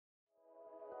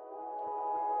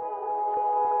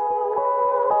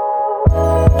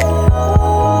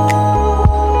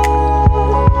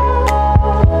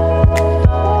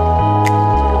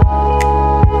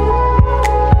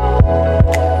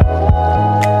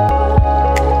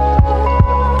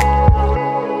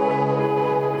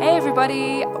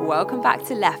welcome back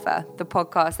to Leffa, the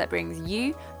podcast that brings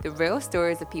you the real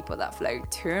stories of people that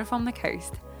float to and from the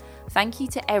coast. Thank you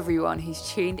to everyone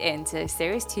who's tuned in to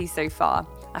Series 2 so far.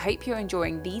 I hope you're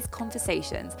enjoying these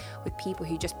conversations with people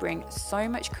who just bring so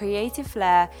much creative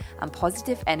flair and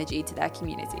positive energy to their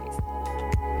communities.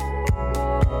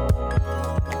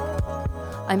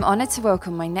 I'm honoured to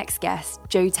welcome my next guest,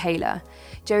 Jo Taylor.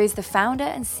 Jo is the founder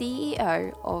and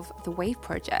CEO of The Wave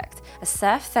Project, a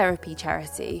surf therapy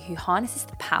charity who harnesses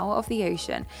the power of the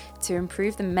ocean to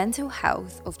improve the mental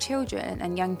health of children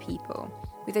and young people.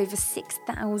 With over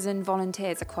 6,000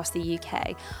 volunteers across the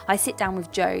UK, I sit down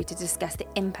with Jo to discuss the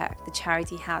impact the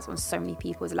charity has on so many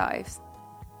people's lives.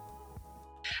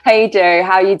 Hey Jo,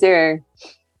 how are you doing?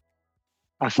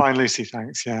 I'm fine, Lucy,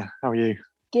 thanks. Yeah, how are you?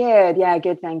 Good, yeah,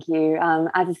 good, thank you.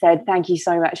 As I said, thank you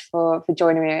so much for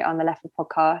joining me on the Leffa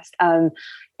podcast.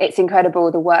 It's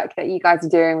incredible the work that you guys are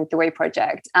doing with the Wave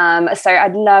Project. So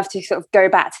I'd love to sort of go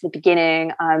back to the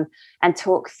beginning and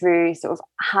talk through sort of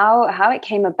how it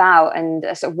came about and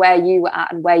sort of where you were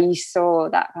at and where you saw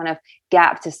that kind of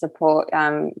gap to support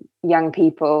young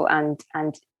people and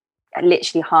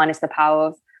literally harness the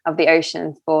power of the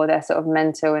ocean for their sort of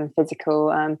mental and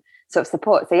physical sort of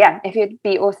support. So yeah, if it'd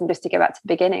be awesome just to go back to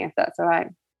the beginning, if that's all right.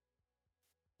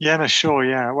 Yeah, no, sure.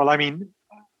 Yeah. Well, I mean,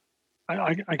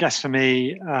 I guess for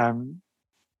me,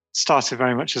 started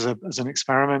very much as an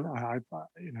experiment. I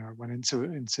went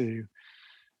into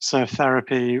surf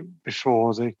therapy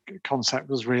before the concept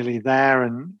was really there,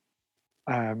 and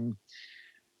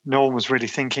no one was really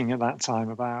thinking at that time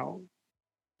about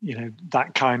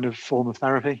that kind of form of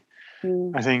therapy.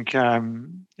 I think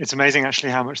it's amazing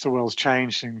actually how much the world's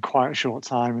changed in quite a short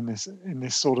time in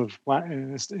this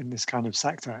kind of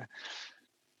sector.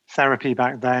 Therapy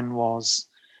back then was,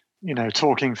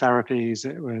 talking therapies.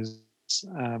 It was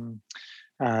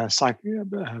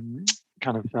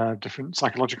different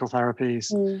psychological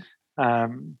therapies,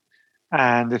 and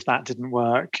if that didn't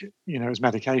work, it was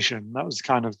medication. That was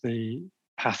kind of the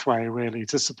pathway really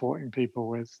to supporting people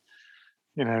with,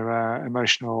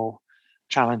 emotional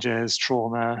challenges,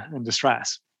 trauma, and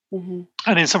distress. And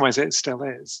in some ways it still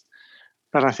is.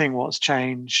 But I think what's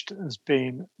changed has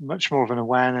been much more of an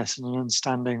awareness and an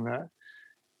understanding that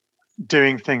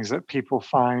doing things that people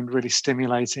find really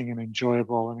stimulating and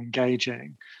enjoyable and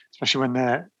engaging, especially when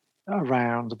they're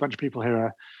around a bunch of people who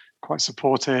are quite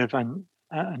supportive and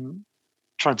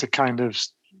trying to kind of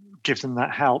give them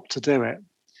that help to do it,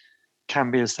 can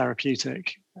be as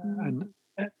therapeutic, and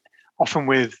often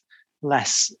with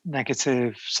less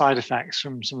negative side effects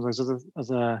from some of those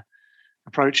other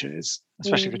approaches,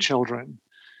 especially for children.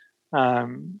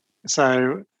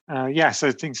 So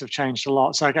things have changed a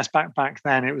lot. So I guess back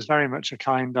then it was very much a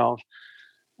kind of,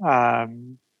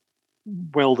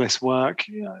 will this work?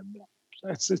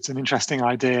 It's an interesting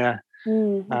idea.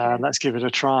 Okay. Let's give it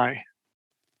a try.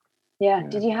 Yeah.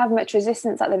 Did you have much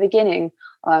resistance at the beginning,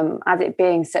 as it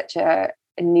being such a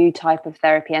new type of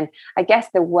therapy? And I guess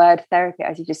the word therapy,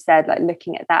 as you just said, like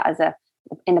looking at that as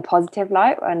in a positive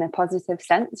light or in a positive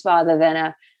sense rather than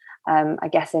a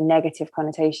negative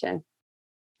connotation.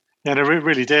 Yeah, no, it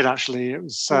really did actually. It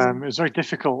was very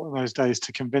difficult in those days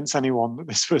to convince anyone that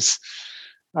this was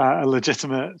a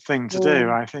legitimate thing to do.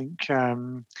 I think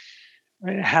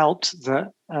it helped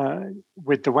that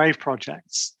with the Wave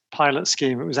Project's pilot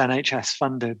scheme, it was NHS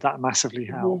funded. That massively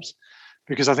helped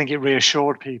because I think it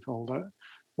reassured people that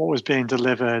what was being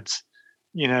delivered,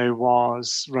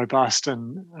 was robust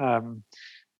and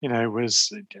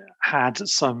had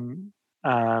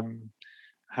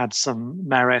some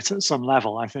merit at some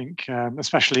level. I think,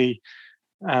 especially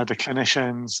the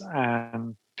clinicians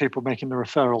and people making the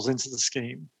referrals into the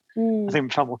scheme. I think we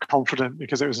felt more confident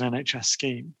because it was an NHS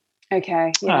scheme.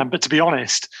 Okay. Yeah. But to be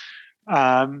honest,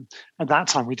 at that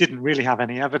time we didn't really have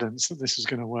any evidence that this was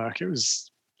going to work. It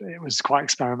was quite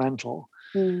experimental.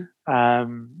 But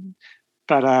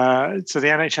so the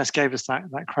NHS gave us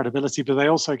that credibility, but they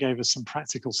also gave us some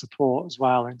practical support as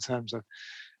well in terms of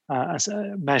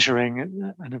measuring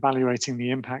and evaluating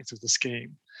the impact of the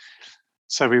scheme.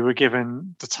 So we were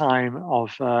given the time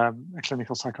of a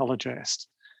clinical psychologist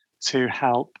to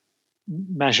help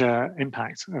measure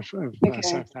impact of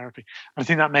surf therapy. And I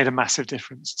think that made a massive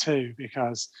difference too,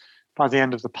 because by the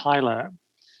end of the pilot,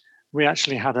 we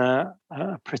actually had a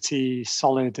pretty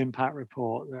solid impact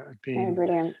report that had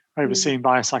been overseen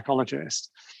by a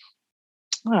psychologist.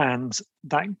 And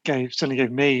that certainly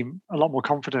gave me a lot more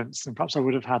confidence than perhaps I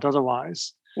would have had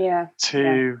otherwise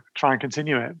to try and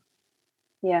continue it.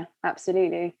 Yeah,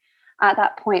 absolutely. At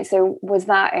that point, so was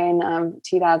that in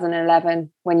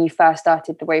 2011 when you first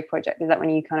started the Wave Project? Is that when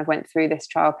you kind of went through this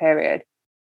trial period?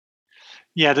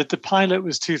 Yeah, the pilot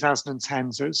was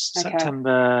 2010, so it's Okay.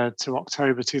 September to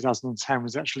October 2010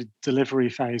 was actually delivery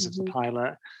phase of the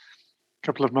pilot. A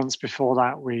couple of months before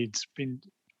that, we'd been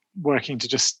working to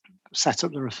just set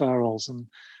up the referrals and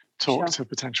talk to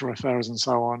potential referrers and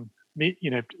so on.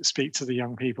 Speak to the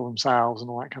young people themselves and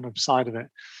all that kind of side of it.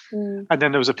 And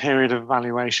then there was a period of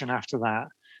evaluation after that.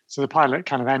 So the pilot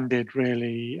kind of ended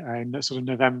really in sort of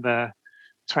November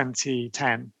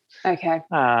 2010. Okay.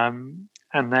 And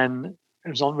then it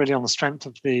was really on the strength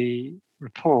of the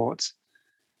report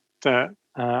that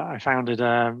I founded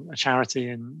a charity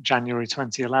in January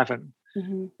 2011.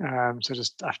 So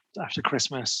just after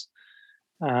Christmas,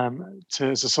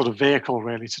 as a sort of vehicle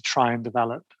really to try and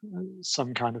develop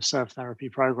some kind of surf therapy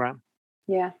program.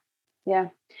 Yeah.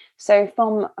 So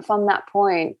from that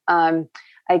point,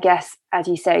 I guess, as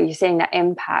you say, you're seeing that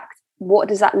impact. What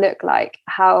does that look like?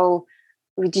 How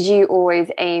did you always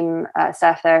aim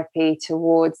surf therapy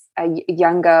towards a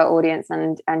younger audience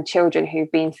and children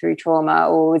who've been through trauma,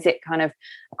 or was it kind of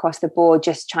across the board,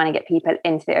 just trying to get people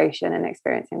into the ocean and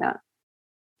experiencing that?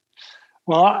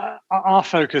 Well, our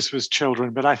focus was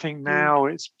children, but I think now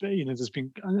it's, there's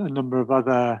been a number of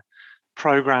other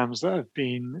programs that have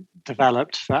been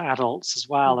developed for adults as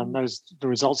well, and the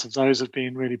results of those have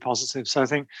been really positive. So I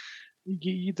think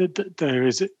there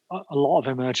is a lot of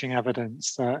emerging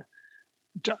evidence that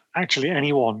actually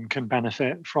anyone can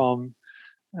benefit from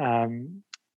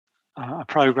a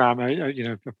program,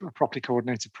 a properly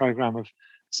coordinated program of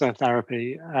surf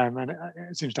therapy, and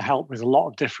it seems to help with a lot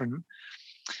of different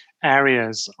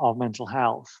areas of mental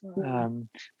health.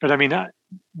 But I mean,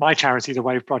 my charity, the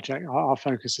Wave Project, our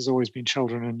focus has always been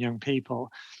children and young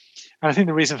people. And I think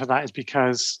the reason for that is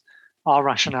because our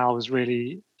rationale was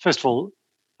really, first of all,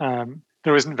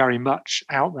 there isn't very much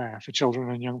out there for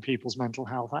children and young people's mental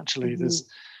health. Actually, there's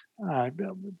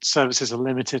services are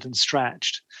limited and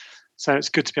stretched. So it's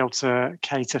good to be able to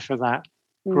cater for that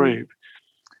group.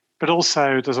 But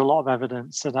also there's a lot of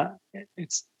evidence that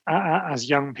it's as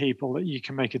young people that you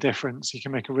can make a difference. You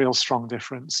can make a real strong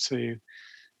difference to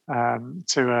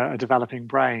a developing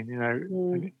brain.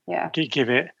 Give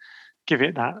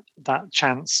it that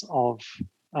chance of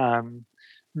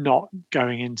not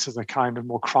going into the kind of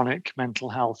more chronic mental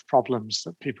health problems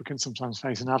that people can sometimes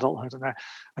face in adulthood. And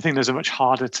I think those are much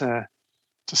harder to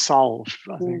solve.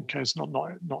 I think it's not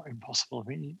impossible, I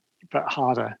think, but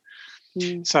harder.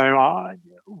 So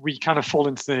we kind of fall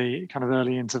into the kind of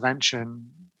early intervention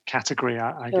category,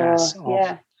 I guess,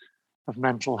 of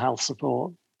mental health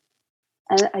support.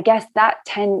 And I guess that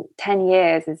 10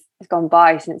 years has gone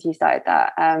by since you started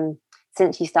that,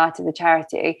 since you started the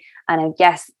charity. And I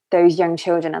guess those young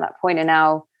children at that point are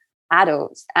now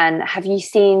adults. And have you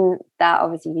seen that?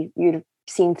 Obviously, you'd have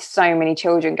seen so many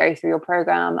children go through your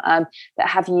program.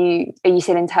 But are you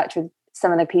still in touch with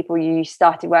some of the people you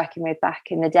started working with back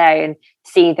in the day and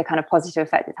see the kind of positive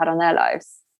effect it's had on their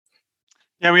lives?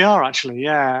 Yeah, we are actually.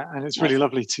 Yeah, and it's really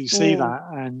lovely to see that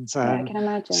and I can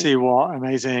imagine. See what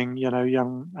amazing,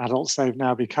 young adults they've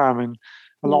now become, and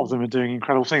a lot of them are doing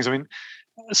incredible things. I mean,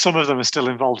 some of them are still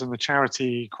involved in the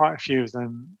charity. Quite a few of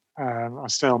them are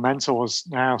still mentors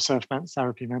now, surf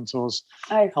therapy mentors,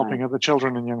 helping other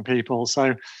children and young people.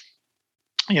 So,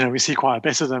 we see quite a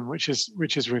bit of them, which is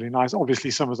really nice. Obviously,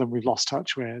 some of them we've lost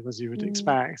touch with, as you would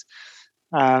expect.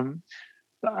 And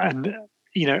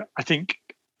I think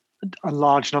a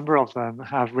large number of them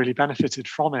have really benefited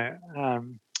from it.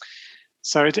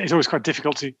 So it's always quite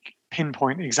difficult to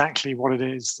pinpoint exactly what it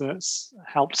is that's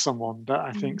helped someone. But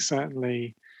I think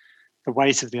certainly the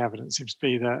weight of the evidence seems to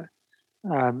be that,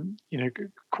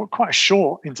 quite a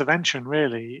short intervention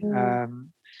really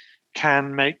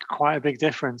can make quite a big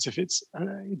difference if it's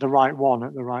the right one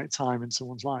at the right time in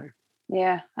someone's life.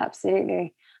 Yeah,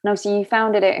 absolutely. And obviously you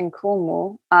founded it in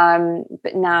Cornwall,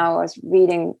 but now I was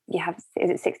reading you have, is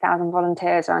it 6,000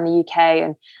 volunteers around the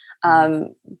UK,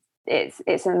 and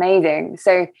it's amazing.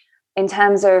 So in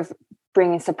terms of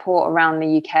bringing support around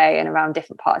the UK and around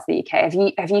different parts of the UK,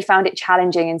 have you found it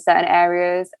challenging in certain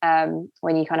areas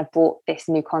when you kind of brought this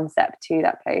new concept to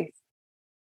that place?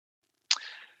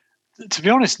 To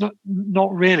be honest,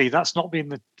 not really. That's not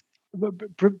been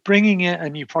bringing a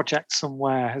new project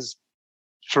somewhere has,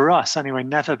 for us anyway,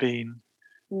 never been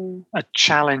a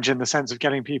challenge in the sense of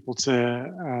getting people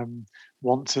to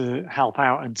want to help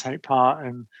out and take part.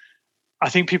 And I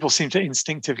think people seem to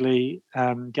instinctively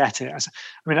get it.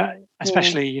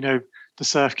 Especially, the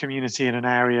surf community in an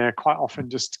area quite often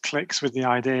just clicks with the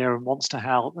idea and wants to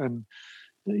help. And,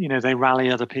 they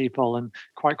rally other people. And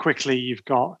quite quickly you've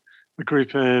got a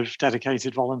group of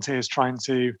dedicated volunteers trying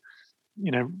to,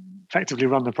 effectively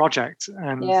run the project.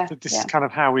 And this is kind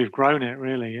of how we've grown it,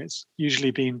 really. It's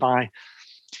usually been by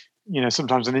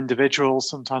sometimes an individual,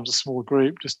 sometimes a small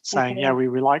group, just saying, Okay. yeah,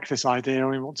 we like this idea and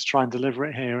we want to try and deliver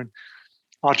it here. And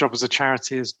our job as a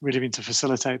charity has really been to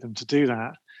facilitate them to do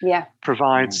that. Yeah.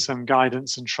 Provide some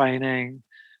guidance and training,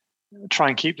 try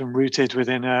and keep them rooted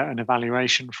within an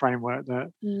evaluation framework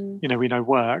that, we know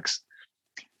works.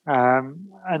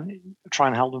 And try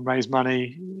and help them raise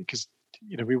money because,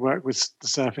 we work with the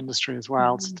surf industry as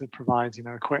well to provide,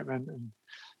 equipment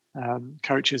and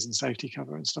coaches and safety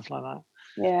cover and stuff like that.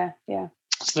 Yeah.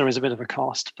 So there is a bit of a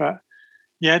cost, but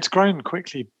yeah, it's grown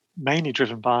quickly, mainly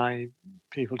driven by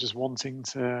people just wanting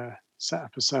to set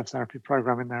up a surf therapy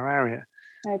program in their area.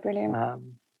 Oh, brilliant.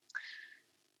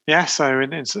 Yeah, so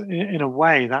in a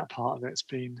way, that part of it's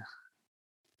been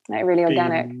like really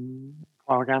organic.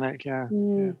 Organic, yeah.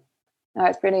 No,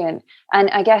 it's brilliant. And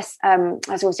I guess I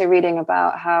was also reading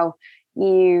about how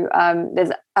you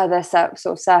there's other sort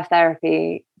of surf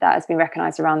therapy that has been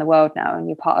recognized around the world now, and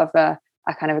you're part of a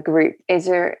kind of a group.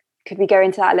 Could we go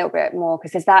into that a little bit more?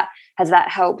 Because has that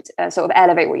helped sort of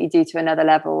elevate what you do to another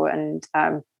level and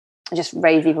just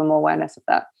raise even more awareness of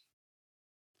that?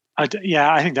 I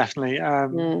think definitely.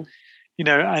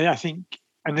 I think,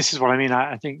 and this is what I mean.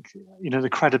 I think the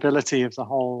credibility of the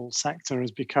whole sector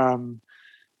has become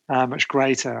much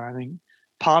greater. I think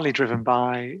partly driven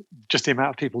by just the amount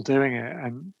of people doing it,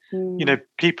 and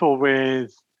people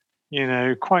with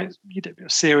quite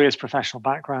serious professional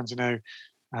backgrounds.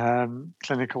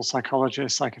 Clinical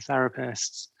psychologists,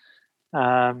 psychotherapists,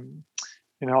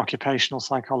 occupational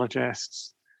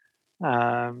psychologists,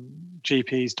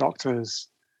 GPs, doctors,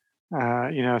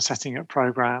 setting up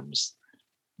programs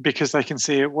because they can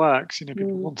see it works.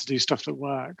 People want to do stuff that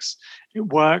works. It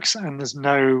works, and there's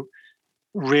no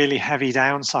really heavy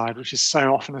downside, which is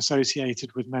so often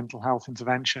associated with mental health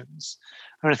interventions.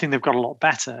 I think they've got a lot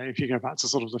better. If you go back to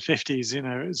sort of the 50s,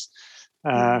 it's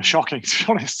shocking, to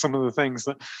be honest, some of the things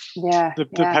that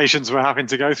the patients were having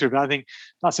to go through. But I think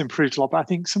that's improved a lot. But I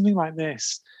think something like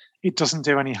this, it doesn't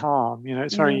do any harm.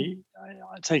 It's very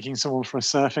taking someone for a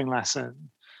surfing lesson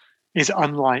is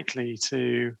unlikely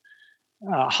to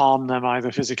harm them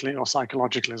either physically or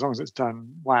psychologically, as long as it's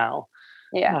done well.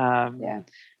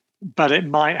 But it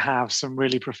might have some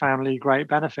really profoundly great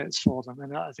benefits for them,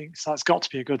 and I think so. It's got to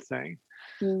be a good thing.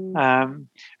 And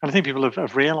I think people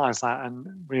have realised that, and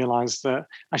realised that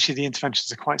actually the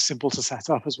interventions are quite simple to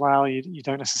set up as well. You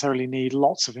don't necessarily need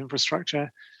lots of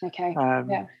infrastructure. Okay.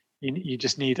 You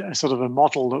just need a sort of a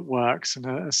model that works and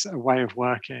a way of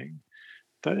working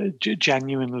that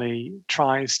genuinely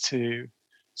tries to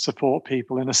support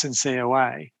people in a sincere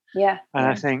way. And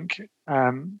I think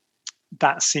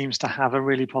that seems to have a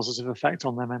really positive effect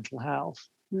on their mental health.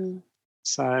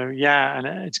 So and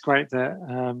it's great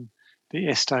that the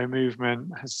ISTO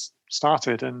movement has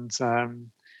started, and I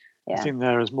think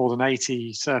there is more than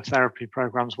 80 surf therapy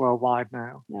programs worldwide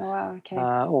now. Oh, wow. Okay.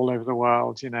 All over the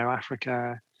world,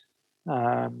 Africa,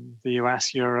 the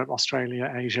US, Europe,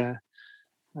 Australia, Asia.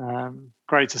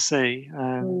 Great to see.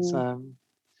 And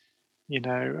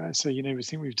we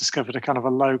think we've discovered a kind of a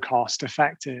low cost,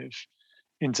 effective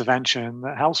intervention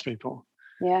that helps people.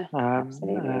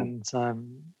 Absolutely. And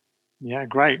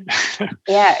great.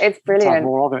 It's brilliant.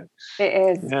 More of it. It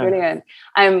is brilliant.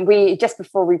 We just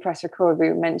before we press record,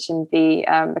 we mentioned the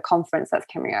conference that's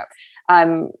coming up.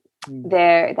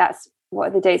 That's what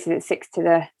are the dates? Is it 6th to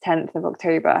the 10th of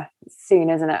October? Soon,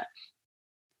 isn't it?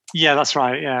 Yeah, that's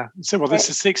right. Yeah. So, this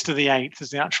is 6th to the 8th is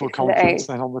the actual conference.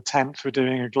 Then on the 10th, we're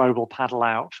doing a global paddle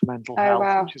out for mental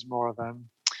health, which is more of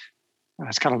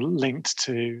it's kind of linked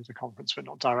to the conference, but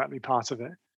not directly part of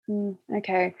it.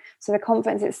 Okay. So the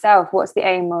conference itself, what's the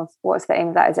aim of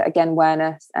that? Is it again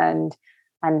awareness and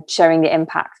showing the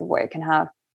impact of what it can have?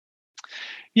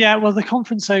 Yeah, well, the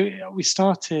conference, we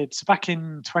started back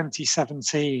in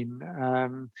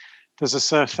 2017. There's a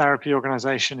surf therapy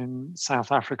organization in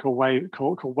South Africa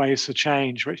called Waves for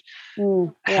Change, which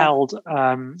held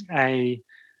it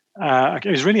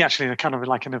was really actually a kind of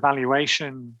like an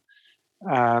evaluation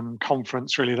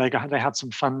conference. Really, they had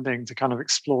some funding to kind of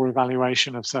explore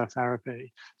evaluation of surf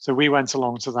therapy. So we went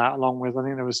along to that, along with, I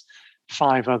think there was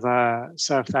 5 other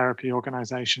surf therapy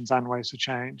organizations and Waves for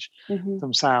Change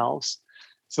themselves.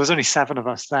 So there's only 7 of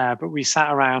us there, but we sat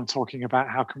around talking about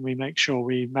how can we make sure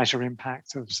we measure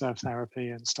impact of surf therapy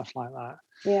and stuff like that.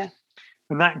 Yeah.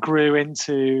 And that grew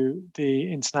into the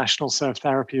International Surf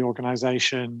Therapy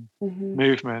Organization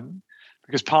movement,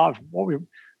 because part of what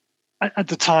at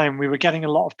the time, we were getting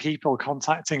a lot of people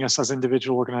contacting us as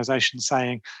individual organizations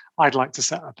saying, I'd like to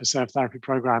set up a surf therapy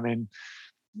program in,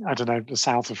 I don't know, the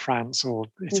south of France or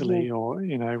Italy or,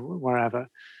 wherever.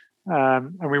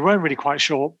 And we weren't really quite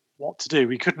sure what to do.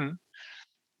 We couldn't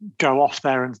go off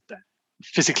there and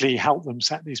physically help them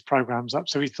set these programs up.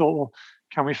 So we thought, well,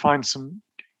 can we find some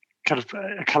kind of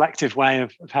a collective way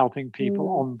of helping people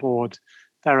onboard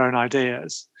their own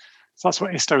ideas? So that's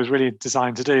what ISTO was really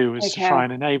designed to do, was to try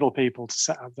and enable people to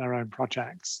set up their own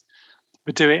projects,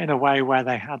 but do it in a way where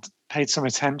they had paid some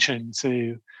attention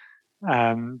to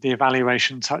the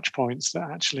evaluation touch points that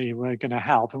actually were going to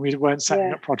help, and we weren't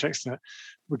setting up projects that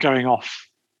were going off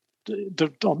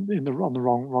on the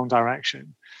wrong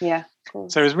direction. Yeah, cool.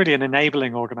 So it was really an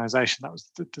enabling organization. That was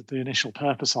the initial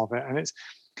purpose of it, and it's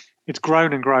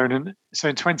grown and grown. And so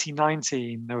in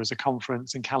 2019 there was a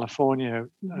conference in California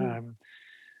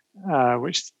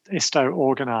which ISTO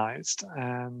organized,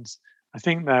 and I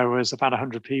think there was about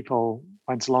 100 people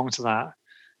went along to that.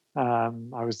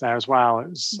 I was there as well. It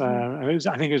was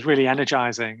I think it was really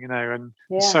energizing, and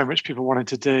so much people wanted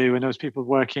to do, and there was people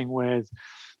working with,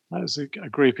 there was a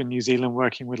group in New Zealand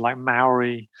working with like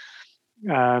Maori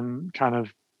kind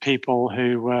of people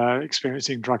who were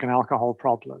experiencing drug and alcohol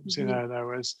problems. There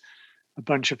was a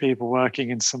bunch of people working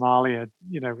in Somalia,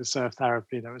 with surf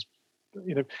therapy. There was,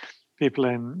 people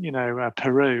in,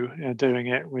 Peru, doing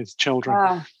it with children.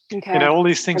 Wow. Okay. All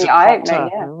these things have popped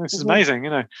up. This is amazing,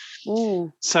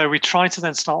 So we tried to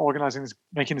then start organizing this,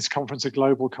 making this conference a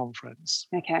global conference.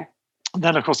 Okay. And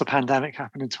then, of course, the pandemic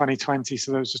happened in 2020,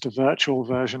 so there was just a virtual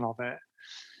version of it.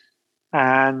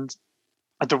 And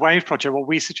at the WAVE project, what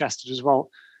we suggested as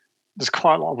well, there's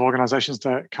quite a lot of organizations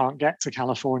that can't get to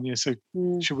California, so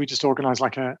should we just organize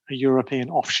like a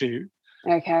European offshoot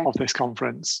of this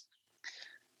conference?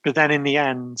 But then in the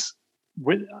end,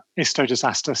 ISTO just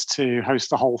asked us to host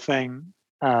the whole thing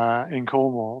in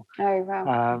Cornwall. Oh,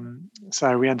 wow.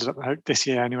 So we ended up this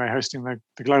year anyway hosting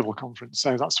the global conference.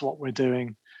 So that's what we're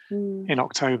doing in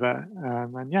October.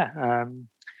 I'm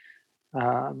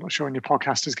not sure when your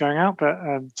podcast is going out, but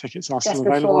tickets are still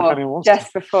available if anyone wants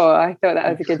Just before. I thought that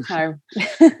was a good time.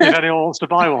 If anyone wants to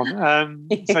buy one.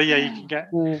 So yeah, you can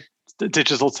get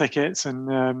digital tickets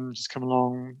and just come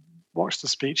along, watch the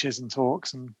speeches and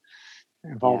talks and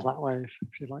involve that way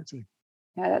if you'd like to.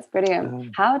 Yeah, that's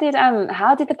brilliant. How did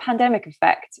the pandemic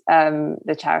affect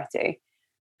the charity?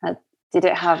 Did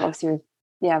it have obviously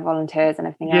volunteers and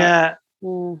everything else?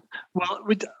 Well,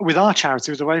 with our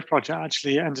charity, the WAVE project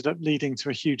actually ended up leading to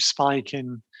a huge spike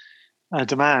in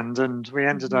demand, and we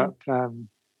ended up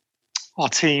our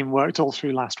team worked all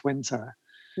through last winter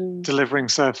delivering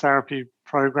surf therapy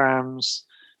programs,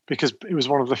 because it was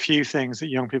one of the few things that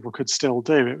young people could still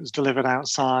do. It was delivered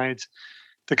outside.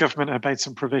 The government had made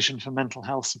some provision for mental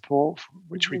health support,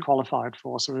 which we qualified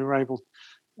for. So we were able,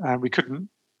 we couldn't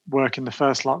work in the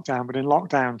first lockdown, but in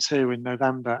lockdown 2 in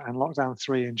November and lockdown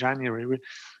 3 in January, we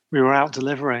were out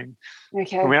delivering.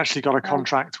 Okay. And we actually got a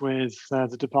contract with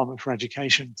the Department for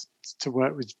Education to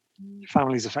work with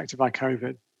families affected by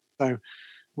COVID. So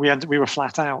we were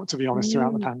flat out, to be honest,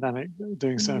 throughout the pandemic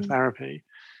doing surf therapy.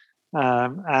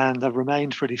 And I've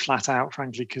remained pretty flat out,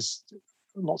 frankly, because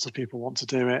lots of people want to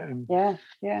do it.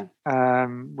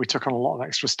 And we took on a lot of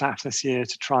extra staff this year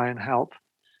to try and help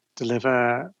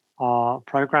deliver our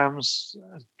programs.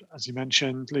 As you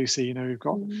mentioned, Lucy, we've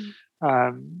got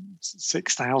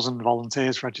 6,000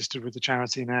 volunteers registered with the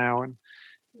charity now. And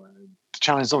the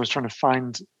challenge is always trying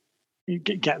to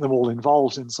get them all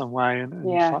involved in some way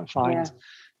and find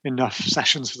enough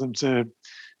sessions for them to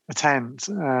attend.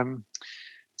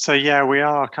 So we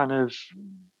are kind of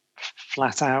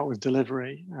flat out with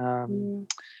delivery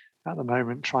at the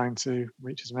moment, trying to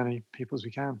reach as many people as we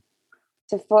can.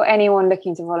 So for anyone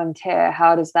looking to volunteer,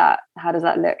 how does that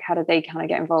look? How do they kind of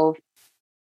get involved?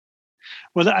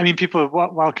 Well, I mean, people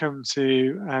are welcome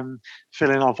to fill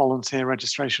in our volunteer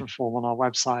registration form on our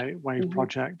website,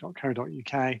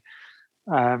 waveproject.co.uk.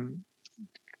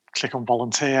 Click on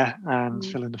volunteer and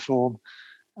fill in the form.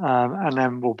 And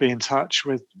then we'll be in touch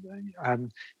with,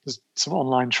 there's some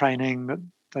online training that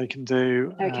they can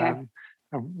do. Okay.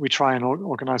 And we try and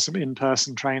organise some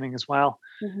in-person training as well.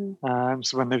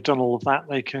 So when they've done all of that,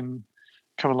 they can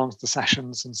come along to the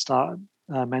sessions and start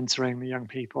mentoring the young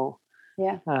people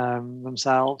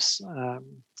themselves.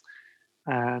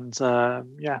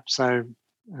 So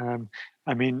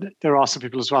I mean, there are some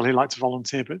people as well who like to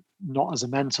volunteer, but not as a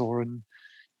mentor, and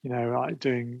like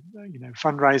doing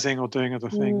fundraising or doing other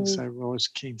things. So we're always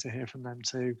keen to hear from them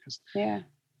too, because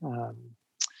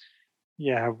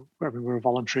we're a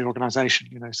voluntary organisation,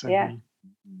 so we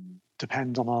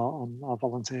depend on our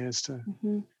volunteers to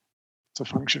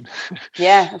function.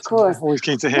 Yeah, of course. Always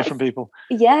keen to hear from people.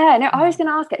 Yeah, no, I was going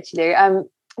to ask actually.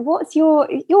 What's your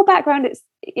background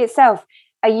itself?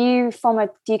 Do you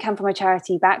come from a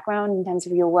charity background in terms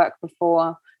of your work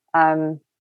before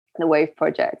the Wave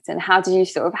project, and how did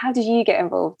you get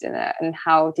involved in it, and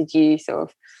how did you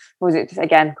was it just,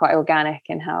 again, quite organic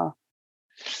in how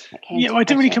it came I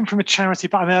didn't really come from a charity,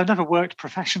 but I mean, I've never worked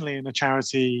professionally in a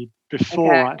charity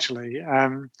before, actually.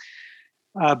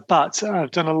 But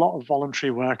I've done a lot of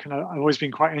voluntary work, and I've always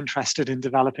been quite interested in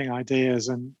developing ideas.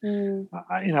 And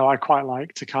I quite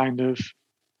like to kind of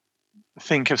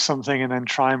think of something and then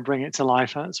try and bring it to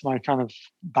life. That's my kind of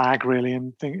bag, really,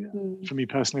 and for me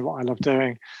personally, what I love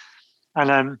doing.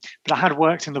 And but I had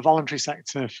worked in the voluntary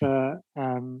sector for.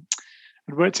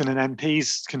 I'd worked in an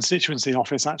MP's constituency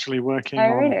office, actually working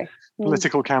on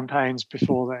political campaigns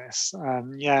before this.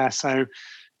 So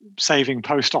saving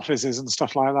post offices and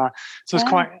stuff like that. So it's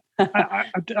quite,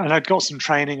 and I'd got some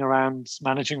training around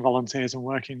managing volunteers and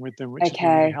working with them, which has been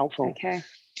really helpful. So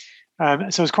I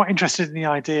was quite interested in the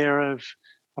idea of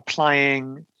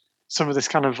applying some of this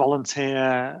kind of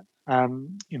volunteer,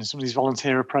 some of these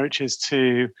volunteer approaches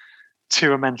to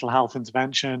a mental health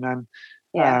intervention. And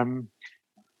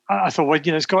I thought, well,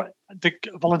 the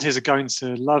volunteers are going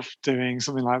to love doing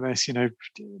something like this,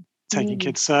 taking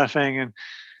kids surfing, and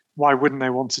why wouldn't they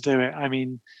want to do it? I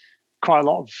mean, quite a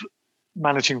lot of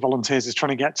managing volunteers is trying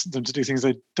to get them to do things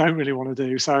they don't really want to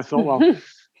do. So I thought, well,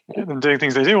 get them doing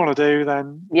things they do want to do,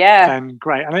 then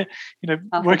great. And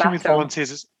working with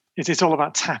volunteers it's all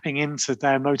about tapping into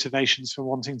their motivations for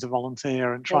wanting to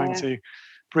volunteer and trying to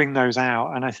bring those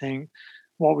out. And I think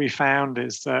what we found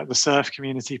is that the surf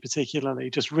community particularly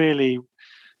just really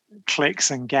clicks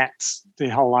and gets the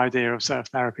whole idea of surf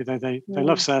therapy. They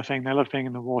love surfing, they love being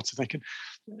in the water.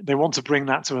 They want to bring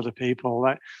that to other people.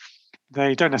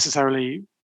 They don't necessarily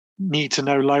need to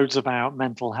know loads about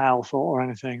mental health or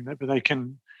anything, but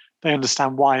they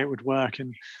understand why it would work,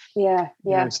 and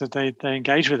so they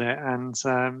engage with it, and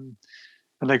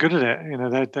they're good at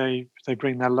it. They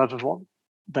bring their love of what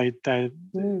of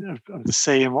the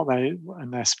sea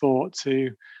and their sport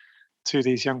to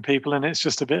these young people, and it's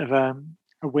just a bit of a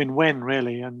win-win,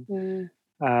 really. And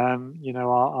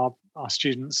our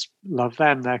students love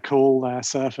them. They're cool. They're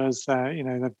surfers.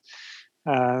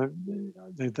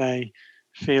 They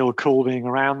feel cool being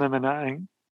around them, and I think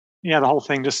the whole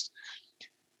thing just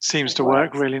seems to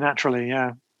work really naturally.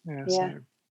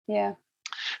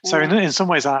 So in some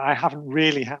ways, I haven't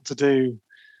really had to do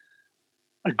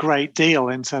a great deal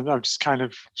in terms of, I've just kind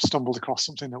of stumbled across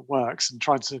something that works and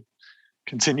tried to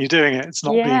continue doing it. It's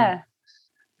not been,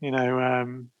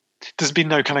 there's been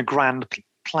no kind of grand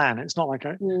plan. It's not like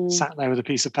I sat there with a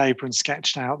piece of paper and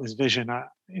sketched out this vision.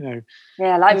 Like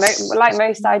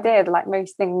most ideas, like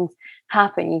most things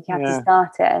happen, you have to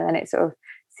start it and then it sort of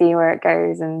see where it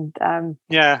goes. And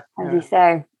as you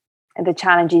say, the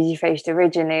challenges you faced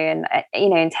originally, and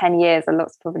in 10 years a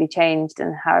lot's probably changed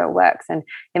in how it works and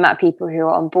the amount of people who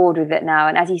are on board with it now.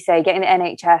 And as you say, getting the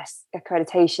NHS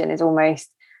accreditation is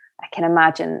almost, I can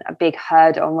imagine, a big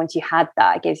hurdle, and once you had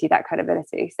that, it gives you that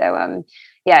credibility. So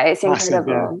it's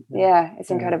incredible. It's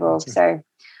incredible. So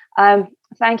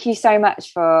thank you so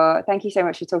much for talking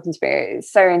to me.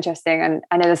 It's so interesting, and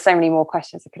I know there's so many more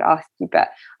questions I could ask you,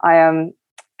 but I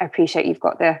appreciate you've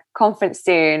got the conference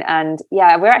soon. And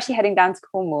we're actually heading down to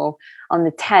Cornwall on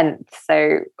the 10th,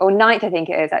 or 9th, I think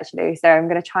it is actually. So I'm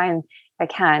going to try and, if I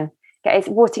can, it's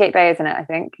Watergate Bay, isn't it? I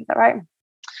think, is that right?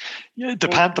 Yeah, the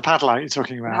paddle out you're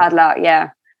talking about. Paddle out,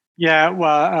 yeah. Yeah,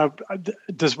 well,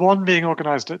 there's one being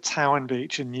organised at Towan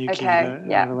Beach in Newquay.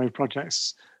 The Wave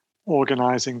Project's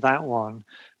organising that one,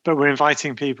 but we're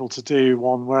inviting people to do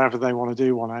one wherever they want to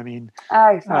do one. I mean,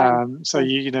 so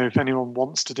if anyone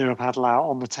wants to do a paddle out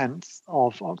on the 10th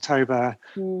of October,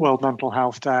 World Mental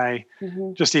Health Day,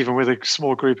 just even with a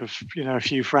small group of a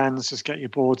few friends, just get your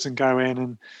boards and go in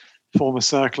and form a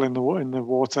circle in the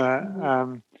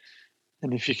water.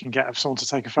 And if you can get someone to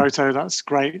take a photo, that's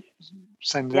great.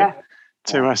 Send it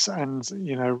to us, and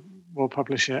we'll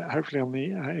publish it hopefully on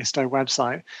the ISTO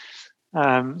website.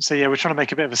 We're trying to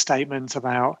make a bit of a statement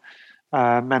about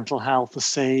mental health, the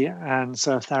sea, and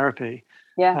surf therapy,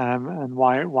 and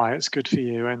why it's good for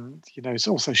you, and it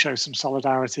also shows some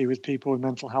solidarity with people with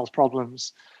mental health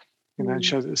problems, and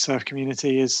show that the surf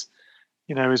community is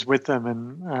with them,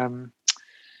 and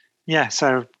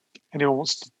so anyone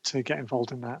wants to get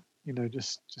involved in that,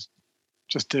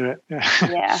 just do it.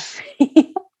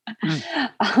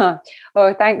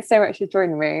 Well, thanks so much for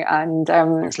joining me, and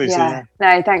thanks, Lucy.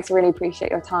 Thanks, really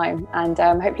appreciate your time, and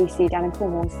hopefully see you down in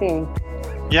Cornwall soon.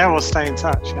 We'll stay in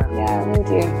touch. We'll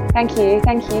do. Thank you.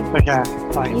 Take care.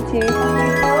 Bye. You too.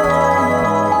 Bye.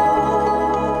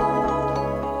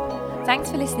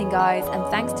 Thanks for listening, guys, and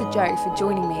thanks to Joe for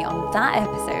joining me on that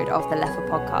episode of the Leffer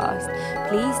podcast.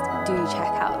 Please do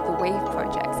check out the Wave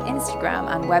Project's Instagram Instagram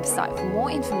and website for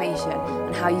more information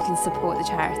on how you can support the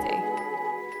charity.